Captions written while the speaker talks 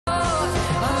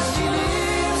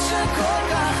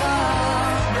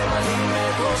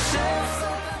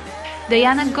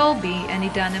Diana Golbi and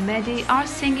Idan Amedi are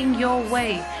singing Your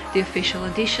Way, the official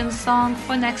audition song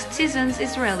for next season's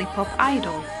Israeli pop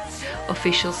idol.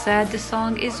 Officials said the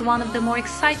song is one of the more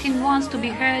exciting ones to be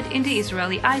heard in the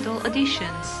Israeli Idol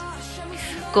auditions.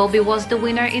 Golbi was the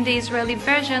winner in the Israeli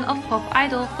version of Pop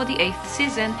Idol for the 8th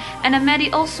season, and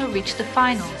Amedi also reached the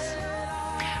finals.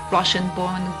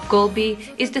 Russian-born Golbi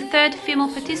is the third female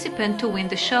participant to win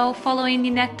the show, following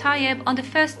Ninette Tayeb on the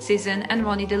first season and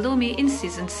Roni Dalumi in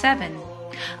season 7.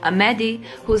 Amedi,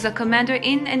 who's a commander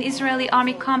in an Israeli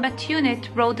army combat unit,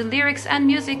 wrote the lyrics and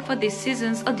music for this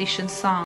season's audition song.